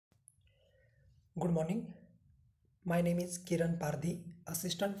Good morning. My name is Kiran Pardhi,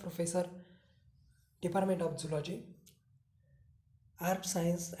 Assistant Professor, Department of Zoology, Art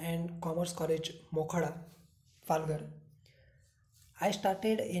Science and Commerce College, Mokhada, Palghar. I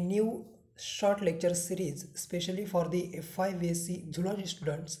started a new short lecture series especially for the F.Y.B.Sc Zoology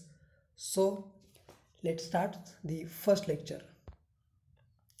students. So, let's start the first lecture.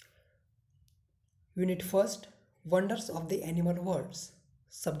 Unit first, Wonders of the Animal Worlds.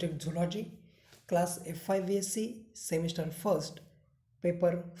 Subject Zoology, Class F.Y.B.Sc, Semester first,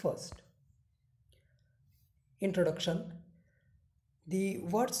 Paper first. Introduction. The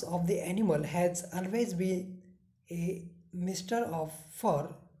words of the animal has always been a mystery of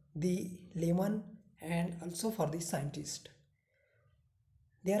for the layman and also for the scientist.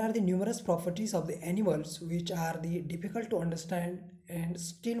 There are the numerous properties of the animals which are the difficult to understand and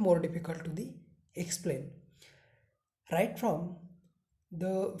still more difficult to the explain. Right from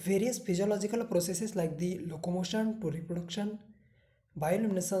the various physiological processes like the locomotion to reproduction,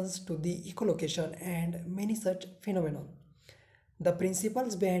 bioluminescence to the echolocation and many such phenomena. The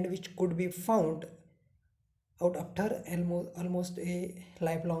principles behind which could be found out after almost a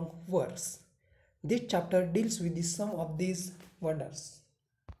lifelong works. This chapter deals with the sum of these wonders.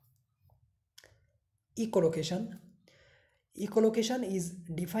 Echolocation. Echolocation is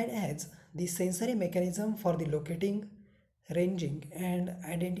defined as the sensory mechanism for the locating, ranging and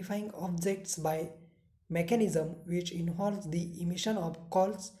identifying objects by mechanism which involves the emission of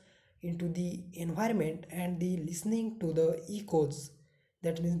calls into the environment and the listening to the echoes,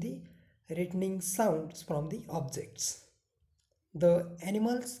 that means the returning sounds from the objects. The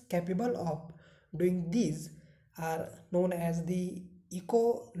animals capable of doing these are known as the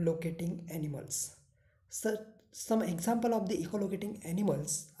echolocating animals. So, some example of the echolocating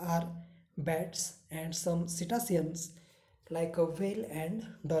animals are bats and some cetaceans like a whale and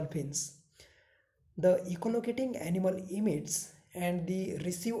dolphins. The echolocating animal emits and the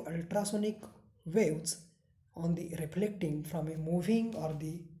receive ultrasonic waves on the reflecting from a moving or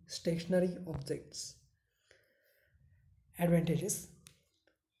the stationary objects. Advantages: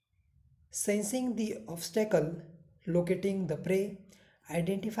 sensing the obstacle, locating the prey,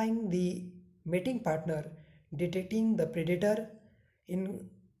 identifying the mating partner, detecting the predator in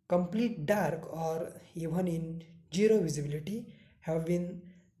complete dark or even in zero visibility have been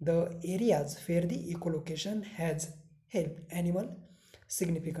the areas where the echolocation has helped animal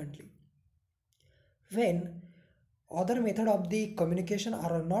significantly. When other method of the communication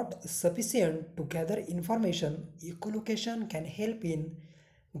are not sufficient to gather information, echolocation can help in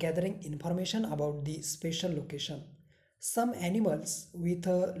gathering information about the spatial location. Some animals with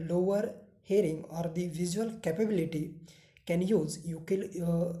a lower hearing or the visual capability can use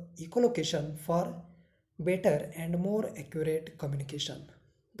echolocation for better and more accurate communication.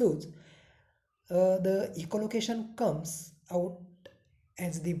 Thus, the echolocation comes out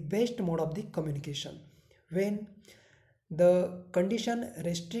as the best mode of the communication when the condition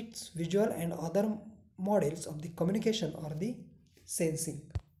restricts visual and other models of the communication or the sensing.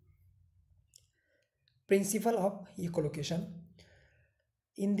 Principle of echolocation.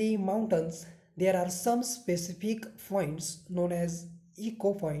 In the mountains, there are some specific points known as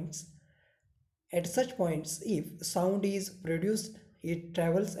echo points. At such points, if sound is produced, it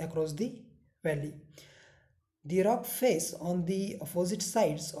travels across the valley. The rock face on the opposite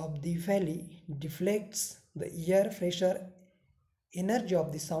sides of the valley deflects the air pressure energy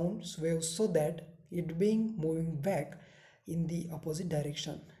of the sound waves so that it being moving back in the opposite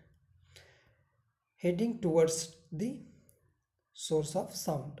direction, heading towards the source of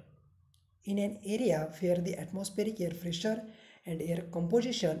sound. In an area where the atmospheric air pressure and air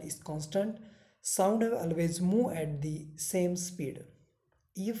composition is constant, sound will always move at the same speed.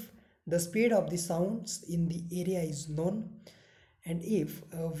 If the speed of the sounds in the area is known, and if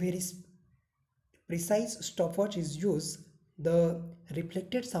a very precise stopwatch is used, the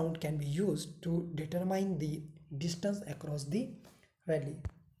reflected sound can be used to determine the distance across the valley.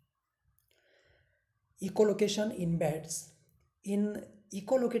 Echolocation in bats. In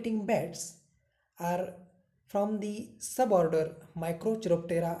echolocating bats are from the suborder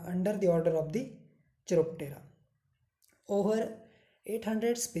Microchiroptera under the order of the Chiroptera. Over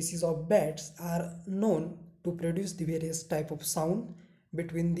 800 species of bats are known to produce the various type of sound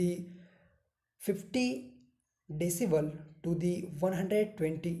between the 50 decibel to the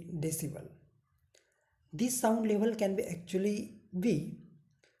 120 decibel. This sound level can be actually be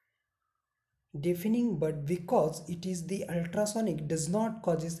deafening, but because it is the ultrasonic does not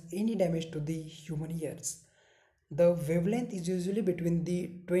causes any damage to the human ears. The wavelength is usually between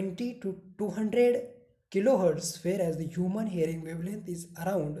the 20 to 200 kilohertz, whereas the human hearing wavelength is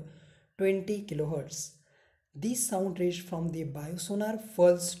around 20 kilohertz. These sound rays from the biosonar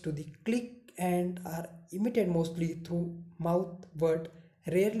falls to the click and are emitted mostly through mouth but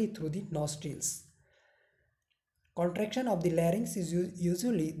rarely through the nostrils. Contraction of the larynx is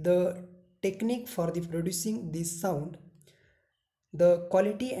usually the technique for the producing this sound. The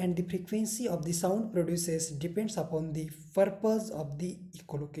quality and the frequency of the sound produces depends upon the purpose of the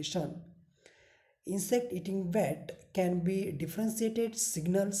echolocation. Insect eating bat can be differentiated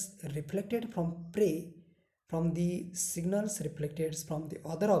signals reflected from prey from the signals reflected from the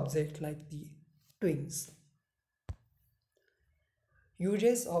other object like the twins.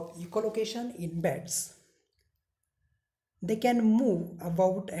 Uses of echolocation in bats. They can move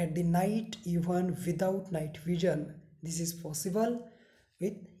about at the night even without night vision. This is possible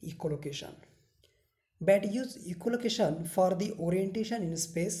with echolocation. Bats use echolocation for the orientation in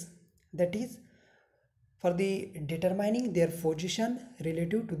space, that is, for the determining their position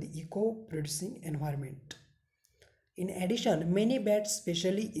relative to the echo-producing environment. In addition, many bats,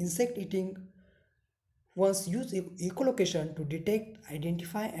 especially insect-eating ones, use echolocation to detect,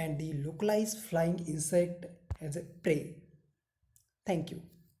 identify, and localize flying insect as a prey. Thank you.